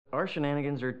Our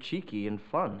shenanigans are cheeky and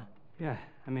fun. Yeah,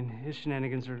 I mean, his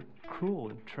shenanigans are cruel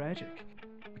and tragic.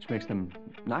 Which makes them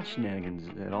not shenanigans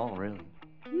at all, really.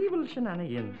 Evil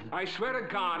shenanigans. I swear to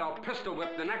God, I'll pistol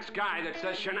whip the next guy that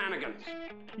says shenanigans.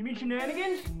 You mean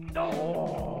shenanigans?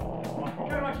 Oh! You're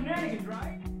talking about shenanigans,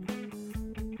 right?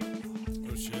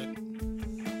 Oh shit.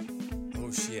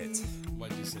 Oh shit.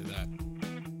 Why'd you say that?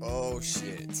 Oh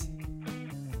shit.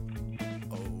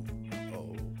 Oh.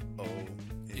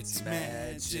 It's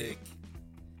magic.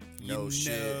 No You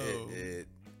shit. know.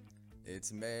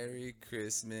 It's Merry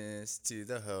Christmas to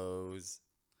the hoes.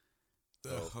 The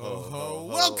Ho, ho ho, ho. ho.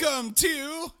 Welcome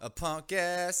to A punk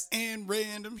ass and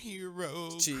Random Hero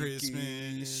cheeky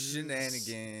Christmas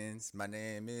shenanigans. My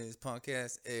name is Punk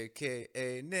Ass,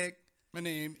 aka Nick. My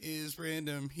name is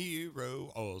Random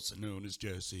Hero, also known as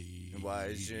Jesse. And why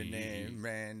is your name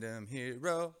Random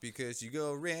Hero? Because you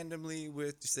go randomly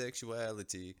with your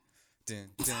sexuality. Dun,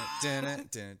 dun, dun,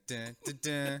 dun, dun, dun,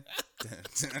 dun,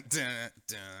 dun, dun,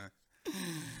 dun.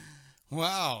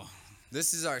 Wow.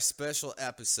 This is our special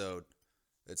episode.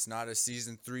 It's not a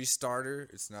season 3 starter.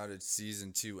 It's not a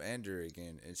season 2 ender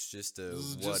again. It's just a This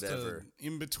is whatever. just a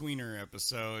in-betweener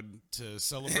episode to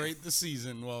celebrate the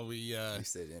season while we, You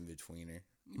said in-betweener.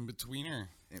 in-betweener.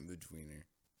 In-betweener.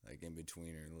 Like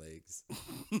in-betweener legs.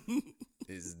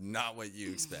 Is not what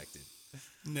you expected.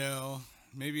 No,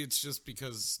 maybe it's just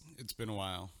because it's been a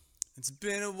while. It's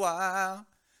been a while.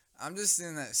 I'm just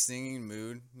in that singing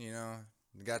mood, you know.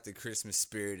 I got the Christmas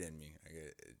spirit in me.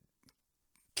 It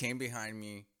came behind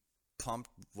me, pumped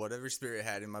whatever spirit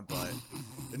had in my butt.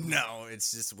 No,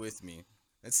 it's just with me.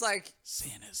 It's like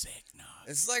Santa's eggnog.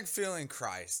 it's like feeling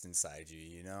Christ inside you,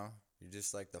 you know? You're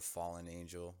just like the fallen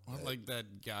angel. What, like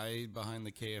that guy behind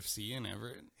the KFC in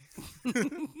Everett?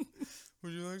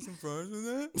 Would you like some fries with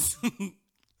that?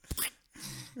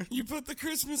 You put the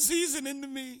Christmas season into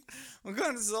me. What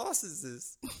kind of sauce is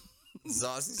this?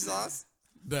 Saucy sauce?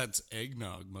 That's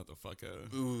eggnog,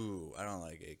 motherfucker. Ooh, I don't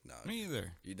like eggnog. Me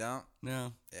either. You don't?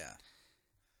 No.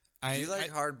 Yeah. Do you like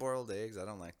hard-boiled eggs? I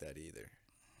don't like that either.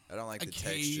 I don't like the texture.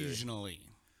 Occasionally.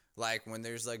 Like, when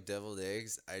there's, like, deviled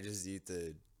eggs, I just eat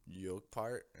the yolk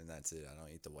part, and that's it. I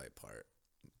don't eat the white part.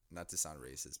 Not to sound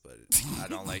racist, but I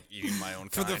don't like eating my own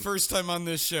For kind. the first time on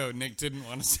this show, Nick didn't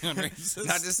want to sound racist.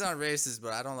 Not to sound racist,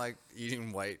 but I don't like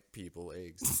eating white people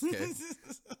eggs, okay?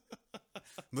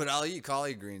 But I'll eat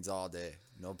collard greens all day.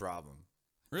 No problem.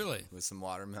 Really? With some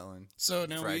watermelon, So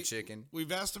now fried chicken.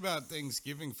 We've asked about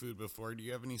Thanksgiving food before. Do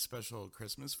you have any special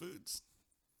Christmas foods?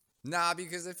 Nah,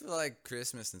 because I feel like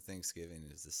Christmas and Thanksgiving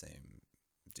is the same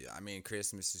deal. I mean,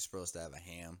 Christmas, you're supposed to have a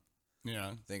ham.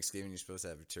 Yeah. Thanksgiving, you're supposed to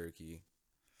have a turkey.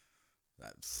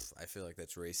 I feel like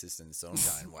that's racist in its own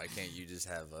kind. Why can't you just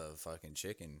have a fucking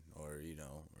chicken or, you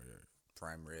know, or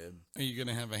prime rib? Are you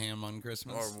going to have a ham on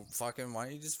Christmas? Or fucking, why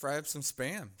don't you just fry up some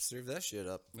Spam? Serve that shit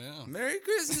up. Yeah. Merry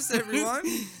Christmas, everyone.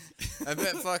 I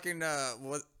bet fucking,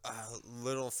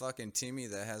 little fucking Timmy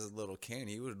that has a little can,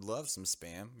 he would love some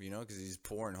Spam, you know, because he's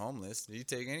poor and homeless. He'd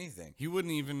take anything. He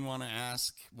wouldn't even want to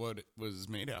ask what it was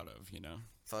made out of, you know?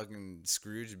 Fucking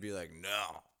Scrooge would be like,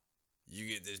 no, you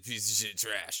get this piece of shit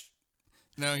trash.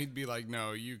 No, he'd be like,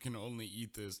 no, you can only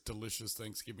eat this delicious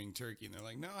Thanksgiving turkey. And they're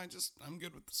like, no, I'm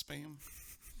good with the Spam.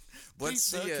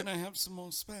 What's Pizza, the, can I have some more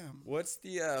Spam? What's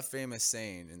the famous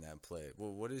saying in that play?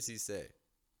 Well, what does he say?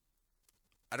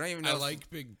 I don't even know. I like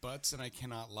big butts and I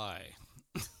cannot lie.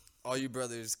 All you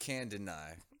brothers can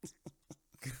deny.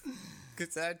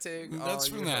 Could that take all That's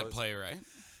from your that hoes? play, right?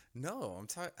 No, I'm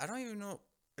talking. I don't even know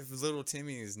if Little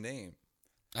Timmy is named.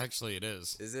 Actually, it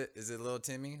is. Is it Little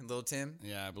Timmy? Little Tim?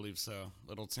 Yeah, I believe so.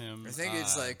 Little Tim. I think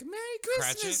it's like Merry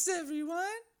Christmas, everyone.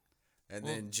 And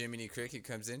then Jiminy Cricket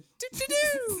comes in.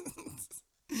 Do-do-do.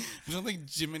 I don't think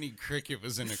Jiminy Cricket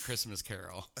was in A Christmas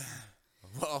Carol.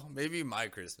 Well, maybe My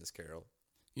Christmas Carol.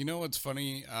 You know what's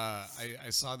funny? I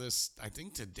saw this, I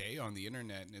think today on the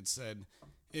internet, and it said,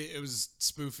 it was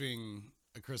spoofing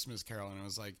A Christmas Carol, and it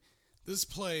was like, this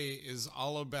play is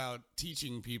all about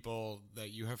teaching people that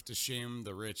you have to shame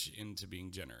the rich into being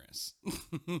generous.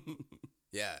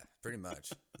 Yeah, pretty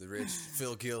much. The rich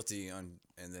feel guilty and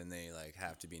then they like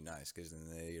have to be nice because then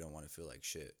they don't want to feel like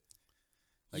shit.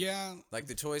 Like, yeah. Like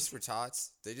the Toys for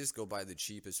Tots, they just go buy the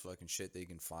cheapest fucking shit they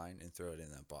can find and throw it in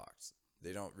that box.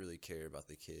 They don't really care about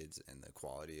the kids and the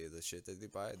quality of the shit that they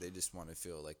buy. They just want to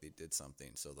feel like they did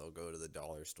something. So they'll go to the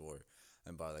dollar store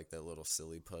and buy like that little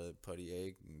silly putty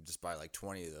egg and just buy like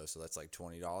 20 of those. So that's like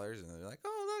 $20. And they're like,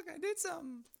 oh, look, I did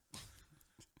something.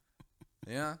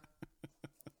 Yeah.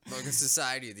 fucking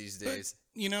society these days.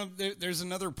 You know, there's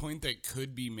another point that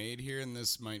could be made here, and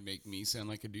this might make me sound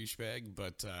like a douchebag,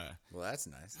 but Well, that's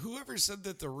nice. whoever said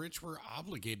that the rich were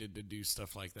obligated to do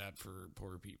stuff like that for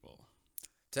poor people?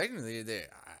 Technically, they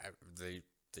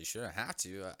shouldn't have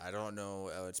to. I don't know.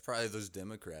 It's probably those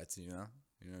Democrats, you know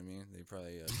what I mean? They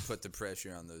probably put the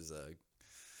pressure on those.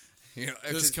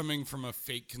 This coming from a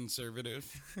fake conservative.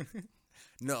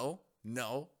 No,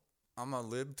 I'm a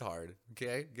libtard.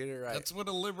 Okay, get it right. That's what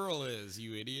a liberal is,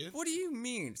 you idiot. What do you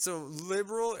mean? So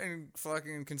liberal and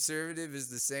fucking conservative is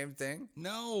the same thing?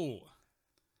 No.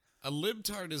 A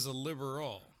libtard is a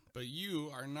liberal, but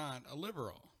you are not a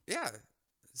liberal. Yeah.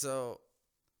 So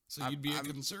you'd be a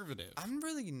conservative. I'm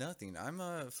really nothing. I'm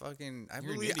a fucking.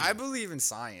 You're an idiot. I believe in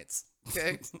science.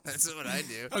 Okay, that's what I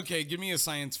do. Okay, give me a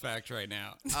science fact right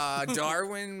now.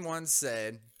 Darwin once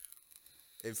said,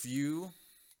 if you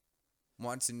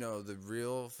want to know the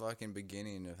real fucking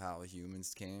beginning of how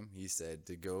humans came, he said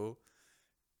to go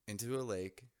into a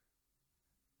lake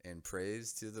and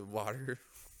praise to the water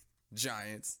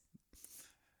giants,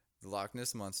 the Loch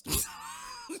Ness Monster.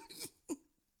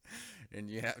 And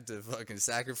you have to fucking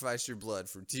sacrifice your blood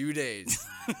for 2 days.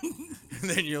 And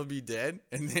then you'll be dead,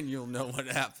 and then you'll know what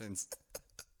happens.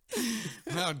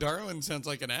 Wow, Darwin sounds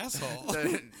like an asshole.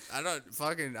 I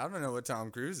don't know what Tom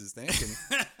Cruise is thinking.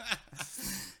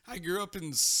 I grew up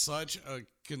in such a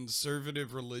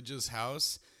conservative religious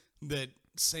house that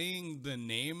saying the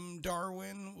name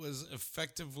Darwin was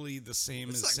effectively the same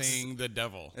as like saying the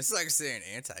devil. It's like saying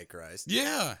Antichrist.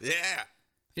 Yeah. Yeah.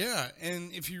 Yeah,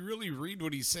 and if you really read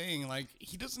what he's saying, like,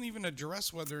 he doesn't even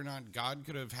address whether or not God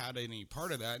could have had any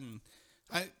part of that. And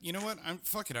you know what?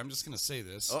 Fuck it. I'm just gonna say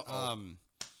this.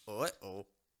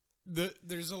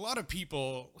 There's a lot of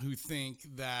people who think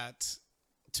that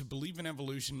to believe in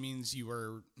evolution means you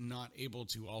are not able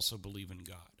to also believe in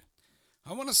God.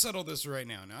 I want to settle this right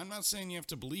now. Now, I'm not saying you have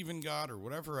to believe in God or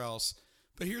whatever else,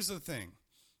 but here's the thing: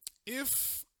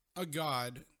 if a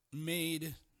God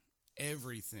made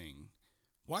everything,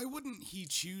 why wouldn't he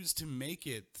choose to make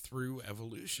it through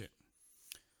evolution?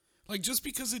 Like, just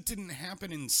because it didn't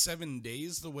happen in 7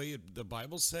 days the way the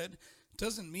Bible said,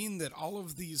 doesn't mean that all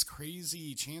of these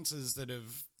crazy chances that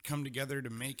have come together to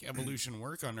make evolution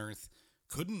work on Earth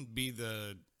couldn't be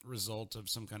the result of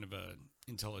some kind of a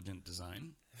intelligent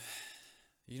design.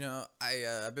 You know,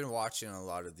 I've been watching a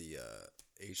lot of the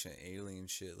ancient alien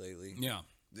shit lately. Yeah.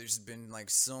 There's been like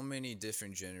so many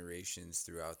different generations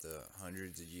throughout the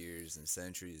hundreds of years and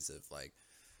centuries of like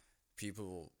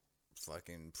people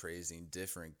fucking praising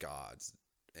different gods,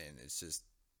 and it's just,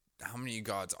 how many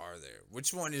gods are there?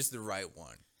 Which one is the right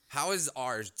one? How is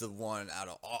ours the one out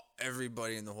of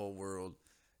everybody in the whole world,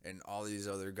 and all these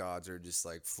other gods are just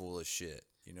like full of shit?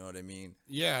 You know what I mean?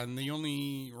 Yeah, and the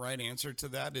only right answer to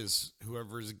that is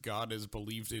whoever's God is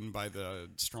believed in by the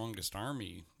strongest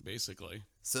army, basically.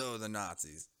 So the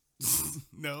Nazis.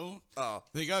 No. Oh.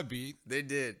 They got beat. They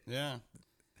did. Yeah.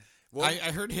 Well,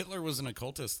 I heard Hitler was an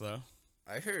occultist, though.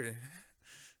 I heard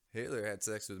Hitler had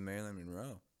sex with Marilyn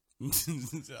Monroe.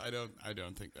 I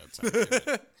don't think that's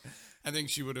accurate. I think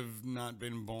she would have not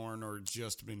been born or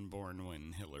just been born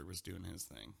when Hitler was doing his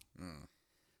thing.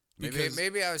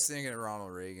 Maybe I was thinking of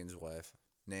Ronald Reagan's wife,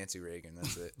 Nancy Reagan.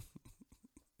 That's it.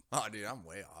 Oh, dude, I'm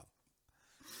way off.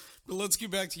 But let's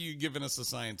get back to you giving us a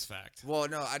science fact. Well,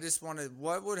 no, I just wanted,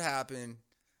 what would happen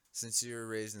since you were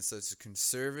raised in such a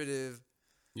conservative,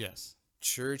 Yes.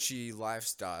 churchy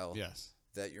lifestyle, Yes.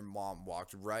 that your mom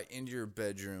walked right into your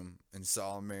bedroom and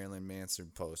saw a Marilyn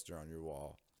Manson poster on your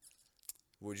wall?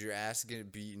 Would your ass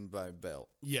get beaten by a belt?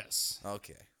 Yes.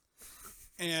 Okay.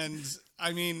 And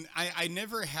I mean, I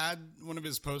never had one of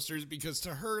his posters because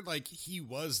to her, like, he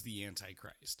was the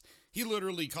Antichrist. He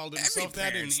literally called himself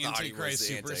that, an Antichrist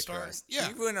superstar. Yeah.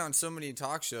 He went on so many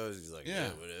talk shows. He's like, yeah, Yeah.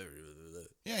 whatever.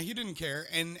 Yeah, he didn't care.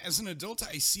 And as an adult,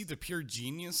 I see the pure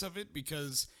genius of it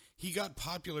because he got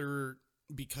popular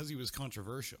because he was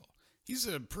controversial. He's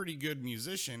a pretty good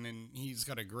musician and he's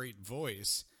got a great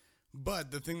voice.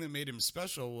 But the thing that made him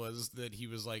special was that he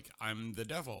was like, I'm the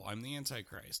devil. I'm the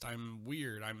Antichrist. I'm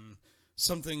weird. I'm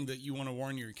something that you want to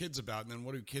warn your kids about. And then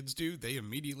what do kids do? They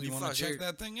immediately want to check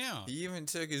that thing out. He even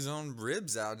took his own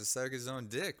ribs out to suck his own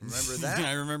dick. Remember that?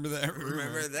 I remember that.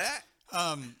 Remember that?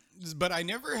 But I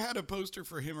never had a poster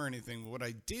for him or anything. What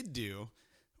I did do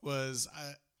was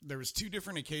there was 2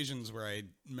 different occasions where I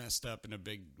messed up in a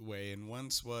big way. And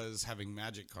once was having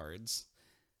magic cards.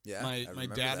 Yeah, my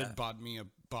dad had bought me a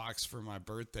box for my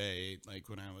birthday, like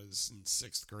when I was in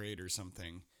 6th grade or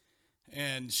something,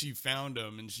 and she found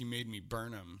them and she made me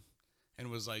burn them, and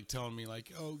was like telling me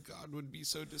like, "Oh, God would be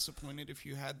so disappointed if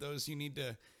you had those. You need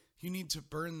to you need to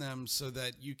burn them so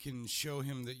that you can show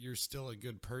him that you're still a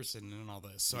good person and all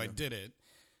this. So I did it.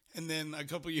 And then a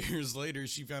couple years later,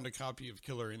 she found a copy of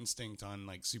Killer Instinct on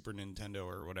like Super Nintendo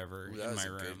or whatever Ooh, in that was my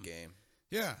a room. good game.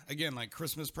 Yeah, again, like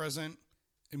Christmas present,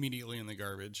 immediately in the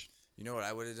garbage. You know what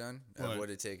I would have done? I What? would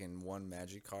have taken one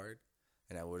magic card,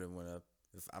 and I would have went up.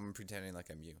 If I'm pretending like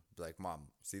I'm you, be like, Mom,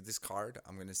 see this card?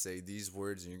 I'm gonna say these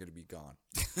words, and you're gonna be gone.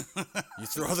 You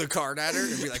throw the card at her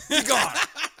and be like, be gone.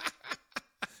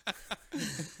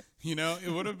 You know, it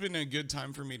would have been a good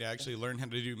time for me to actually learn how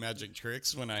to do magic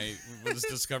tricks when I was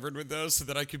discovered with those so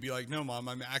that I could be like, no, Mom,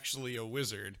 I'm actually a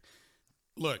wizard.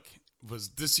 Look, was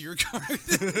this your card?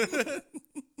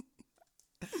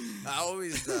 I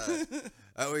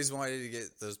always wanted to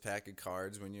get those pack of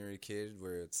cards when you're a kid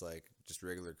where it's like just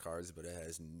regular cards, but it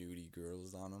has nudie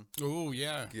girls on them. Oh,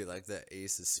 yeah. You get like that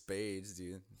Ace of Spades,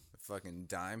 dude. A fucking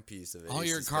dime piece of it. All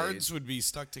your cards would be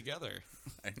stuck together.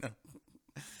 I know.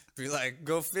 Be like,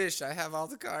 go fish. I have all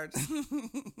the cards.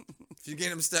 If you get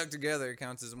them stuck together, it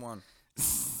counts as one.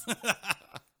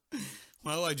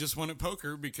 Well, I just won at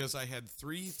poker because I had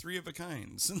three of a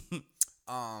kinds.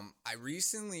 I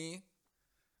recently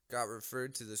got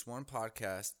referred to this one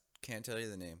podcast. Can't tell you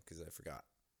the name because I forgot.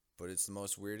 But it's the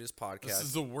most weirdest podcast. This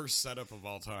is the worst setup of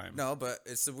all time. No, but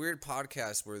it's a weird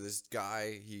podcast where this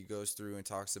guy, he goes through and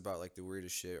talks about like the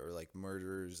weirdest shit or like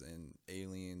murders and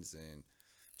aliens and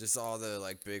just all the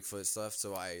like Bigfoot stuff.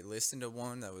 So I listened to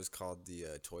one that was called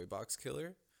the Toy Box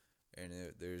Killer. And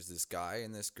there's this guy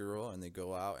and this girl, and they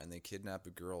go out and they kidnap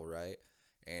a girl, right?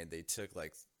 And they took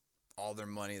like all their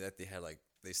money that they had, like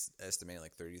they estimated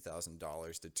like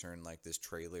 $30,000 to turn like this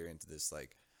trailer into this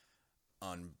like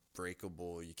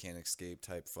unbreakable, you can't escape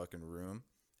type fucking room.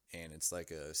 And it's like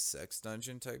a sex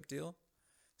dungeon type deal.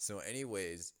 So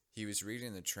anyways, he was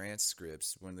reading the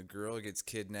transcripts. When the girl gets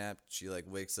kidnapped, she like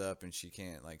wakes up and she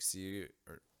can't like see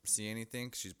anything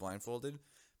 'cause she's blindfolded.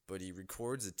 But he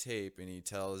records a tape and he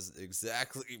tells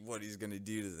exactly what he's going to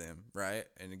do to them, right?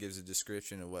 And it gives a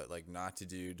description of what, like, not to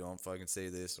do. Don't fucking say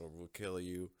this or we'll kill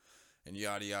you. And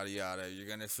yada, yada, yada. You're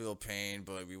going to feel pain,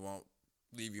 but we won't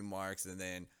leave you marks. And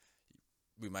then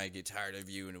we might get tired of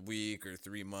you in a week or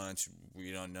 3 months.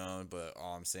 We don't know. But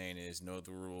all I'm saying is know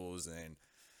the rules. And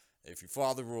if you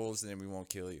follow the rules, then we won't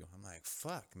kill you. I'm like,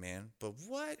 fuck, man. But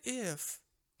what if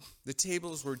the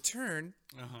tables were turned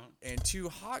and two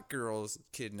hot girls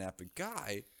kidnap a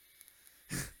guy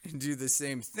and do the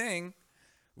same thing?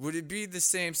 Would it be the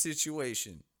same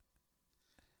situation?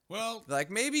 Well, Like,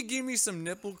 maybe give me some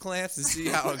nipple clamps to see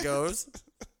how it goes.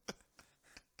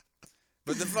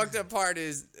 But the fucked up part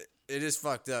is, it is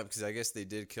fucked up because I guess they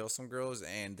did kill some girls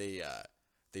and they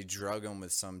drug them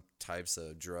with some types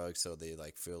of drugs, so they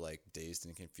like feel like dazed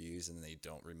and confused, and they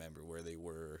don't remember where they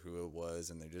were or who it was,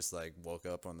 and they just like woke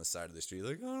up on the side of the street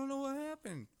like, I don't know what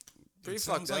happened. Pretty it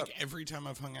fucked sounds up. like every time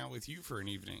I've hung out with you for an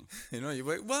evening. You know, you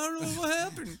wait. Well, I don't know what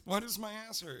happened. Why does my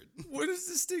ass hurt? What is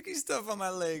the sticky stuff on my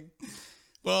leg?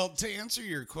 Well, to answer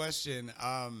your question,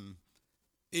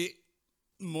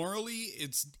 morally,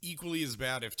 it's equally as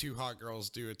bad if two hot girls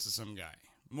do it to some guy.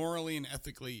 Morally and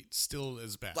ethically, still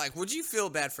as bad. Like, would you feel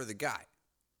bad for the guy?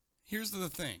 Here's the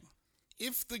thing.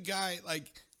 If the guy,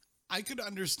 like, I could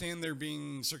understand there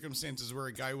being circumstances where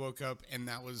a guy woke up and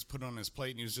that was put on his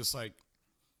plate and he was just like,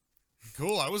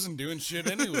 cool, I wasn't doing shit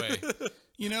anyway.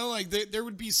 You know, like, there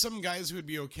would be some guys who would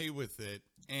be okay with it.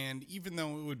 And even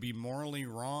though it would be morally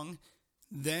wrong,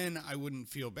 then I wouldn't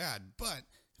feel bad. But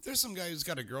if there's some guy who's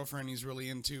got a girlfriend he's really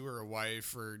into or a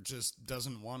wife or just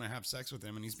doesn't want to have sex with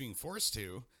him and he's being forced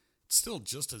to, it's still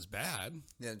just as bad.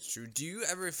 Yeah, it's true. Do you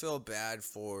ever feel bad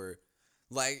for,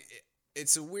 like,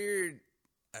 it's a weird,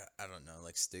 I don't know,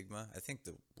 like stigma? I think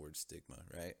the word stigma,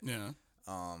 right? Yeah.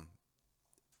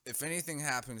 If anything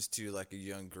happens to like a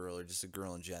young girl or just a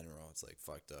girl in general, it's like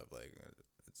fucked up. Like,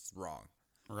 it's wrong.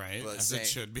 Right, But as it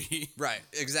should be. Right,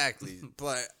 exactly.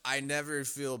 But I never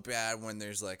feel bad when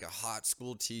there's like a hot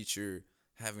school teacher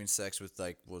having sex with,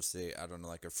 like, we'll say, I don't know,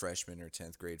 like a freshman or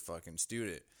 10th grade fucking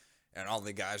student. And all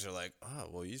the guys are like, oh,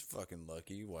 well, he's fucking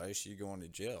lucky. Why is she going to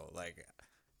jail? Like,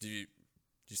 do you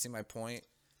see my point?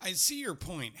 I see your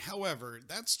point. However,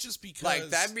 that's just because... Like,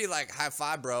 that'd be like, high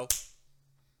five, bro.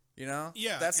 You know?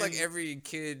 Yeah. That's like every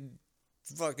kid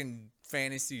fucking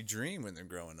fantasy dream when they're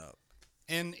growing up.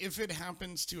 And if it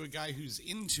happens to a guy who's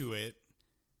into it,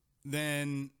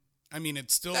 then, I mean,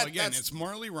 it's still, it's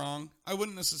morally wrong. I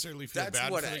wouldn't necessarily feel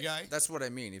bad for the guy. That's what I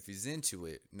mean. If he's into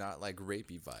it, not like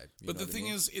rapey vibe. But the thing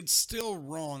is, it's still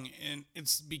wrong, and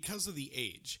it's because of the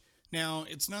age. Now,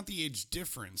 it's not the age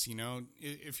difference, you know?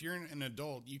 If you're an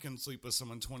adult, you can sleep with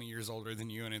someone 20 years older than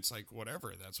you, and it's like,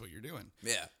 whatever, that's what you're doing.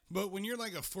 Yeah. But when you're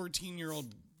like a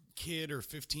 14-year-old kid or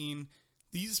 15.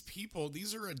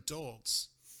 These are adults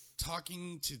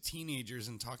talking to teenagers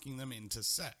and talking them into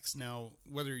sex. Now,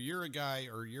 whether you're a guy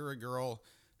or you're a girl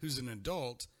who's an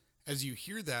adult, as you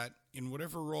hear that in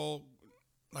whatever role,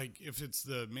 like if it's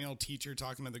the male teacher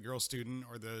talking to the girl student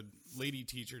or the lady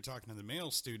teacher talking to the male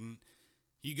student,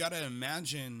 you got to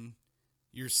imagine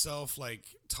yourself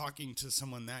like talking to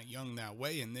someone that young that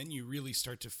way. And then you really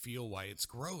start to feel why it's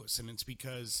gross. And it's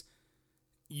because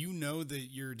you know that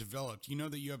you're developed, you know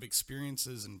that you have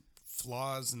experiences and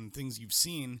flaws and things you've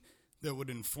seen that would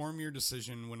inform your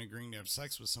decision when agreeing to have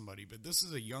sex with somebody. But this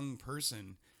is a young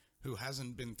person who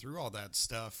hasn't been through all that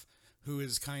stuff, who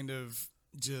is kind of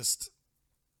just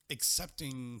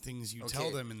accepting things you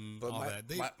tell them and all that.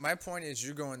 My point is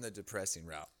you're going the depressing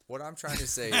route. What I'm trying to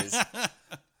say is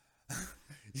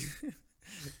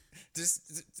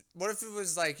just what if it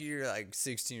was like your like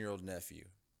 16-year-old nephew?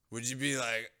 Would you be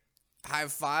like high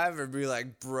five or be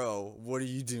like, bro, what are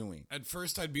you doing? At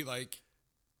first I'd be like,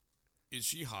 is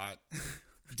she hot?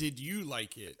 Did you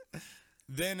like it?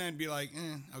 Then I'd be like,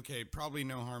 okay, probably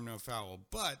no harm, no foul.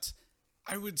 But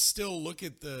I would still look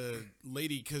at the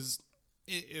lady, because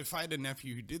if I had a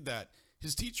nephew who did that,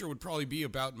 his teacher would probably be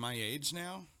about my age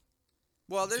now.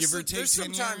 Well, there's sometimes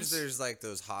 10 years. there's like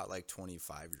those hot like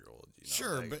 25-year-old. You know,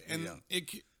 sure, like, but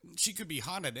she could be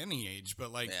hot at any age,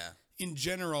 but like Yeah. in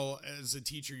general, as a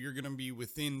teacher, you're going to be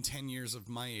within 10 years of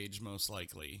my age, most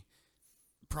likely,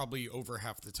 probably over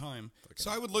half the time. So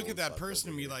I would look at that person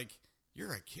and be like,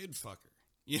 "You're a kid fucker,"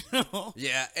 you know?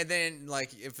 Yeah, and then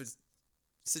like if it's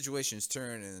situations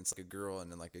turn and it's like a girl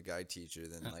and then like a guy teacher,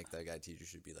 then like that guy teacher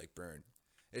should be like burned.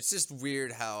 It's just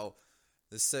weird how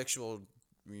the sexual,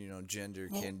 gender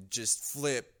can just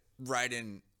flip right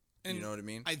in. You know what I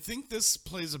mean? I think this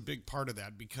plays a big part of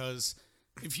that, because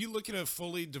if you look at a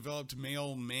fully developed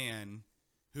male man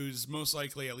who's most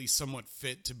likely at least somewhat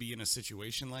fit to be in a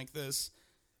situation like this,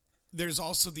 there's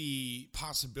also the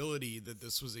possibility that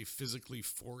this was a physically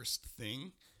forced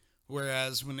thing.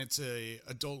 Whereas when it's a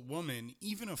adult woman,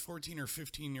 even a 14 or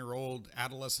 15-year-old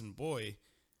adolescent boy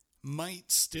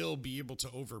might still be able to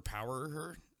overpower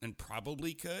her, and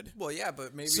probably could. Well, yeah,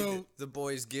 but maybe the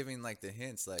boy's giving like the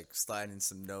hints, like sliding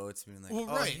some notes, being like,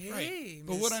 right.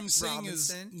 But what I'm saying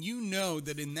is, you know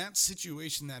that in that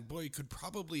situation, that boy could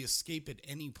probably escape at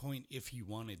any point if he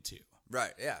wanted to.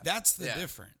 Right, yeah. That's the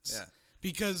difference. Yeah.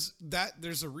 Because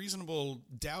there's a reasonable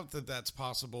doubt that that's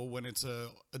possible when it's a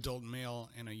adult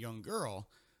male and a young girl.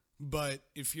 But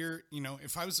if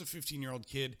if I was a 15-year-old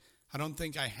kid, I don't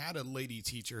think I had a lady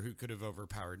teacher who could have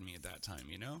overpowered me at that time,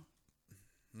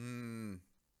 And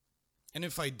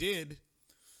if I did,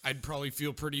 I'd probably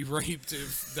feel pretty raped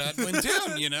if that went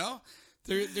down,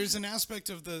 There's an aspect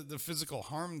of the physical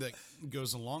harm that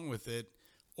goes along with it,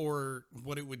 or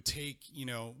what it would take,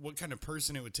 what kind of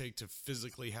person it would take to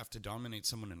physically have to dominate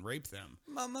someone and rape them.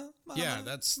 Mama,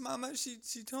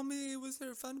 she told me it was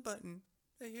her fun button.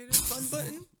 I hit her fun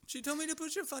button. She told me to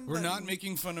push her fun button. We're not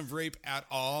making fun of rape at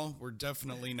all. We're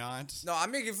definitely not. No,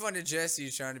 I'm making fun of Jesse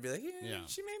trying to be like, yeah.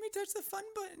 She made me touch the fun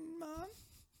button, Mom.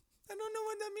 I don't know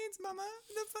what that means, Mama.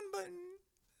 The fun button.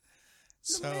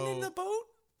 The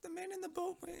man in the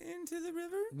boat went into the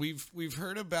river. We've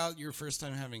heard about your first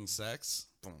time having sex.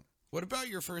 What about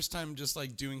your first time just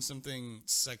like doing something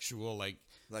sexual, like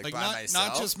by not myself?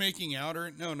 Not just making out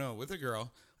or no with a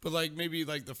girl, but like maybe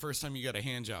like the first time you got a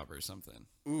hand job or something.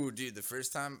 Ooh, dude, the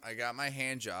first time I got my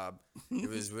hand job, it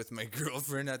was with my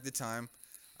girlfriend at the time,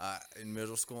 in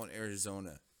middle school in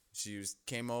Arizona. She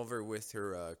came over with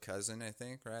her cousin, I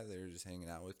think, right? They were just hanging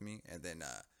out with me, and then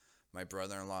my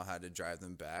brother-in-law had to drive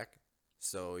them back.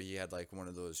 So he had like one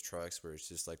of those trucks where it's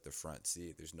just like the front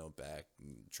seat. There's no back,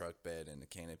 truck bed and a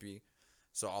canopy.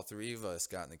 So all three of us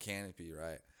got in the canopy,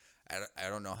 right? I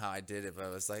don't know how I did it, but I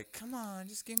was like, come on,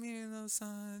 just give me a little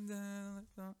sun.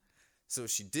 So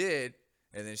she did,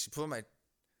 and then she pulled my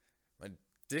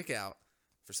dick out.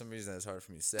 For some reason, that's hard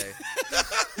for me to say.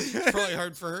 It's probably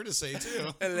hard for her to say,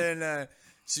 too. And then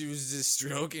she was just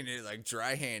stroking it like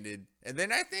dry-handed. And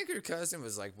then I think her cousin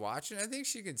was like watching. I think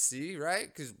she could see, right?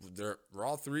 Because we're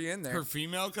all three in there. Her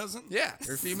female cousin? Yeah,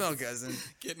 her female cousin.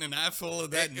 Getting an eyeful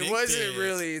of that. It wasn't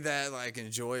really that like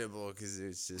enjoyable because it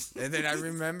was just. And then I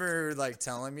remember her like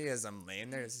telling me as I'm laying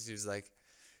there, she was like,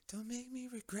 "Don't make me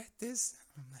regret this."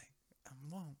 I'm like, "I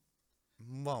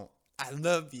won't. I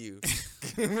love you."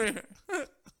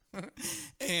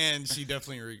 And she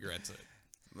definitely regrets it.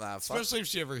 Especially if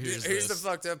she ever hears Here's this. the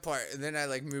fucked up part. And then I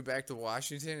like moved back to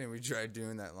Washington and we tried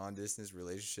doing that long distance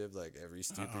relationship like every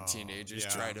stupid teenagers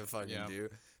try to fucking do.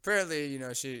 Apparently,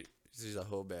 she's a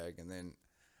hoe bag. And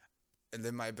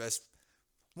then my best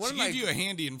She gave you a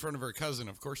handy in front of her cousin.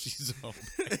 Of course she's home.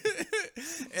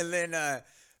 And then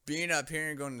being up here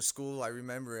and going to school, I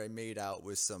remember I made out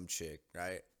with some chick,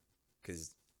 right?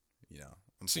 Because,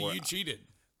 So you cheated.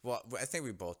 Well, I think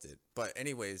we both did. But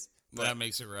anyways. That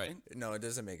makes it right? No, it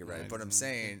doesn't make it right. But I'm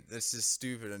saying that's just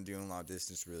stupid on doing long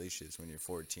distance relationships when you're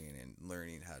 14 and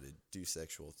learning how to do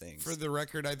sexual things. For the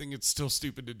record, I think it's still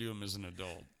stupid to do them as an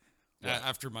adult.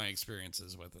 After my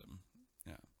experiences with him.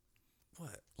 Yeah.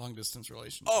 What? Long distance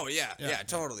relationship. Oh, yeah,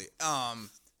 totally.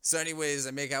 So anyways,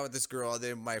 I make out with this girl.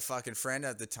 Then my fucking friend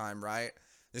at the time, right?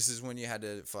 This is when you had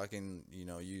to fucking,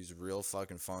 use real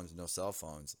fucking phones, no cell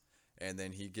phones. And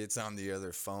then he gets on the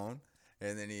other phone.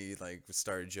 And then he,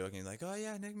 started joking, like, oh,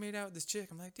 yeah, Nick made out with this chick.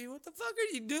 I'm like, dude, what the fuck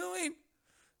are you doing?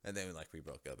 And then, we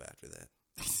broke up after that.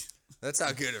 That's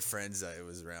how good of friends I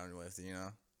was around with,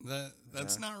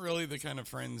 That's not really the kind of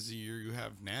friends you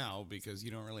have now because you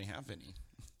don't really have any.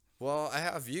 Well, I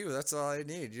have you. That's all I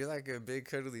need. You're like a big,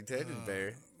 cuddly teddy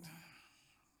bear.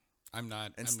 I'm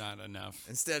not enough.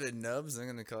 Instead of Nubs, I'm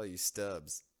going to call you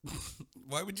Stubbs.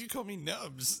 Why would you call me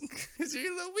Nubs? Because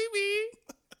you're a little wee-wee.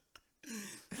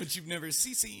 But you've never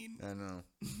seen. I know.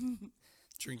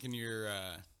 Drinking your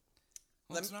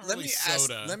let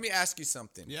me ask you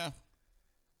something. Yeah.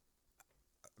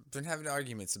 Been having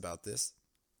arguments about this.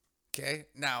 Okay?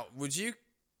 Now, would you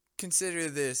consider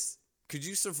this, could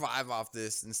you survive off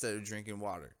this instead of drinking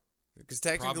water? Because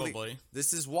technically Probably.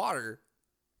 This is water.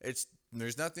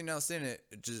 There's nothing else in it.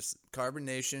 It's just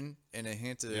carbonation and a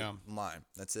hint of lime.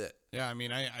 That's it. Yeah, I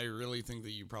mean, I really think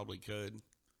that you probably could.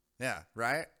 Yeah,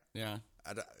 right? Yeah.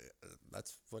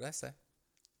 That's what I say.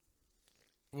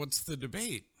 What's the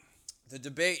debate? The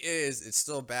debate is it's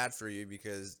still bad for you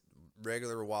because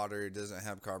regular water doesn't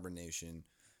have carbonation.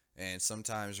 And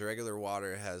sometimes regular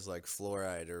water has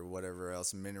fluoride or whatever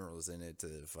else minerals in it to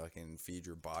fucking feed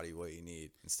your body what you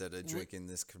need instead of drinking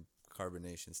this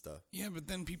carbonation stuff. Yeah, but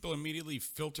then people immediately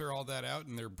filter all that out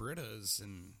in their Britas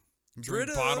and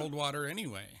drink bottled water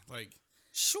anyway.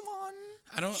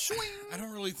 I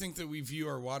don't really think that we view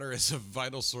our water as a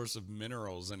vital source of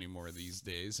minerals anymore these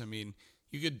days. I mean,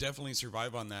 you could definitely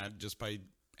survive on that just by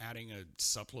adding a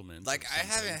supplement. I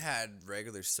haven't had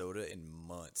regular soda in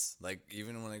months.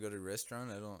 Even when I go to a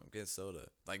restaurant, I don't get soda.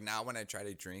 Now when I try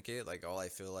to drink it, all I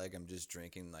feel like I'm just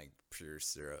drinking pure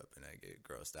syrup and I get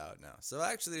grossed out now. So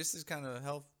actually this is kind of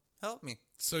help me.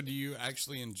 So do you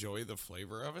actually enjoy the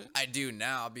flavor of it? I do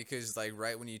now because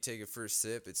right when you take a first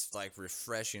sip, it's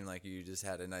refreshing, you just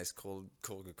had a nice cold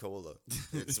Coca-Cola.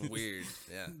 It's weird.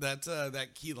 Yeah.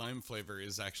 That key lime flavor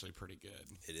is actually pretty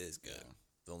good. It is good. Yeah.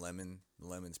 The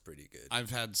lemon's pretty good.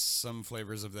 I've had some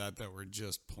flavors of that were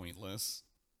just pointless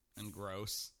and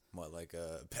gross. What, like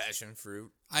a passion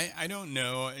fruit? I don't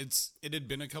know. It had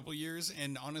been a couple years,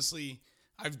 and honestly,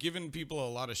 I've given people a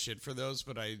lot of shit for those,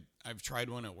 but I've tried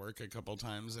one at work a couple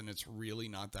times, and it's really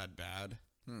not that bad.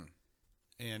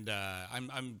 And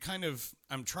I'm trying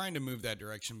to move that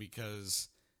direction because,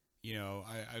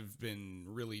 I've been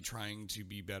really trying to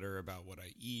be better about what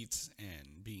I eat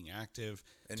and being active.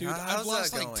 And dude, how's I've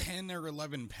lost that going? 10 or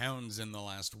 11 pounds in the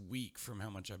last week from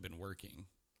how much I've been working.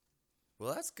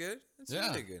 Well, that's good. That's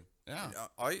really good. Yeah.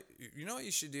 You know what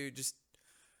you should do? Just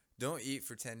don't eat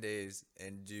for 10 days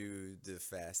and do the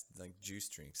fast, juice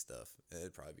drink stuff.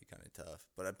 It'd probably be kind of tough.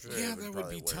 But I'm sure that would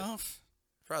be tough.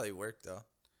 Probably work, though.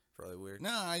 Probably weird.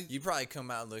 No, you probably come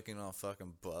out looking all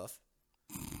fucking buff.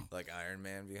 Like Iron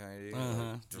Man behind you.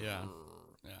 Yeah.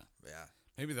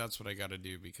 Maybe that's what I got to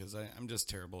do because I'm just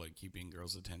terrible at keeping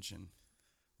girls' attention.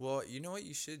 Well, you know what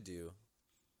you should do?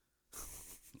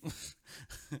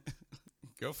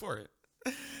 Go for it.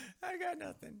 I got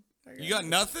nothing. You got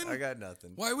nothing? I got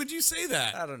nothing. Why would you say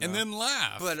that? I don't know. And then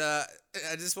laugh. But I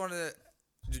just wanted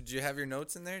to... Did you have your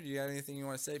notes in there? Do you have anything you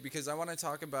want to say? Because I want to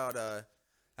talk about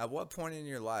at what point in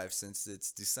your life, since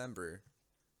it's December,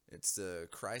 it's the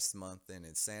Christ month, and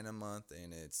it's Santa month,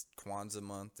 and it's Kwanzaa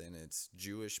month, and it's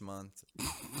Jewish month.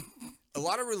 A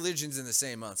lot of religions in the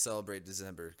same month celebrate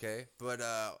December, okay? But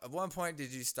at one point,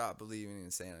 did you stop believing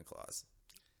in Santa Claus?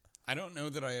 I don't know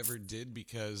that I ever did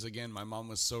because, again, my mom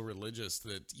was so religious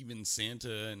that even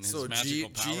Santa and his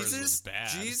magical powers was bad.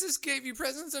 Jesus gave you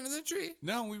presents under the tree?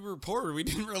 No, we were poor. We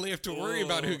didn't really have to worry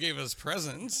about who gave us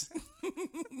presents.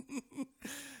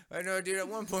 I know, dude. At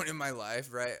one point in my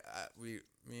life, right,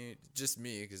 just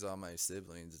me, because all my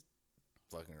siblings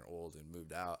fucking are old and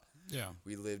moved out. Yeah.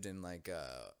 We lived in, one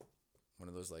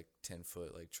of those,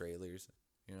 10-foot, trailers.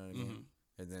 You know what I mean?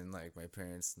 Mm-hmm. And then, my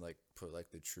parents,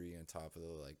 put, the tree on top of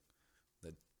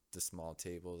the small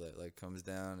table that, comes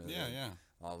down. And,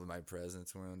 All of my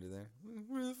presents were under there.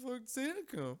 Where the fuck did Santa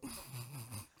come?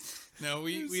 No,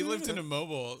 we lived in a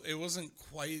mobile. It wasn't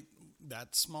quite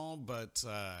that small, but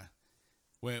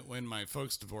when my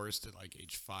folks divorced at like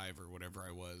age 5 or whatever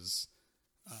I was,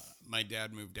 my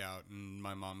dad moved out and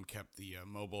my mom kept the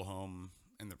mobile home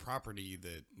and the property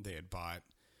that they had bought.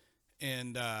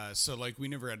 And so like we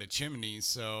never had a chimney,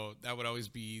 so that would always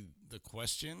be the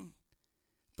question.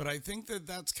 But I think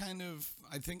that's kind of,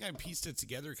 I think I pieced it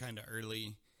together kind of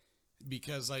early.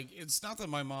 Because, like, it's not that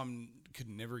my mom could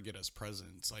never get us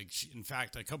presents. Like, in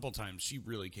fact, a couple times she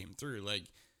really came through.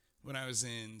 Like, when I was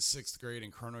in 6th grade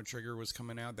and Chrono Trigger was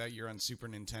coming out that year on Super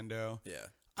Nintendo. Yeah.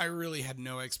 I really had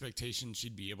no expectation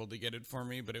she'd be able to get it for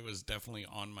me, but it was definitely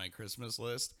on my Christmas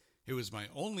list. It was my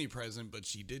only present, but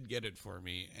she did get it for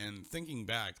me. And thinking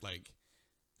back, like,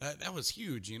 that was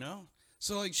huge, you know?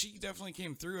 So, like, she definitely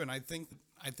came through, and I think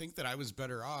that I was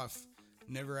better off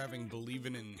never having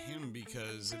believing in him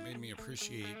because it made me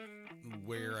appreciate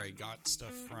where I got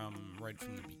stuff from right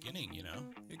from the beginning, you know?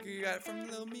 You got it from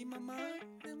little me mama.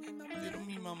 Little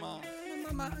me mama.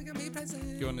 Mama, I got me a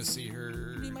present. Going to see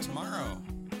her tomorrow.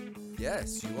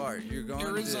 Yes, you are. You're going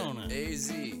Arizona. to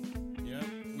AZ. Yep,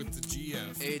 with the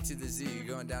GF. A to the Z.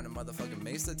 You're going down to motherfucking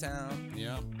Mesa Town.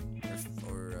 Yep.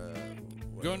 Or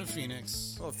Going to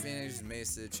Phoenix. Well, Phoenix,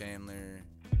 Mesa, Chandler.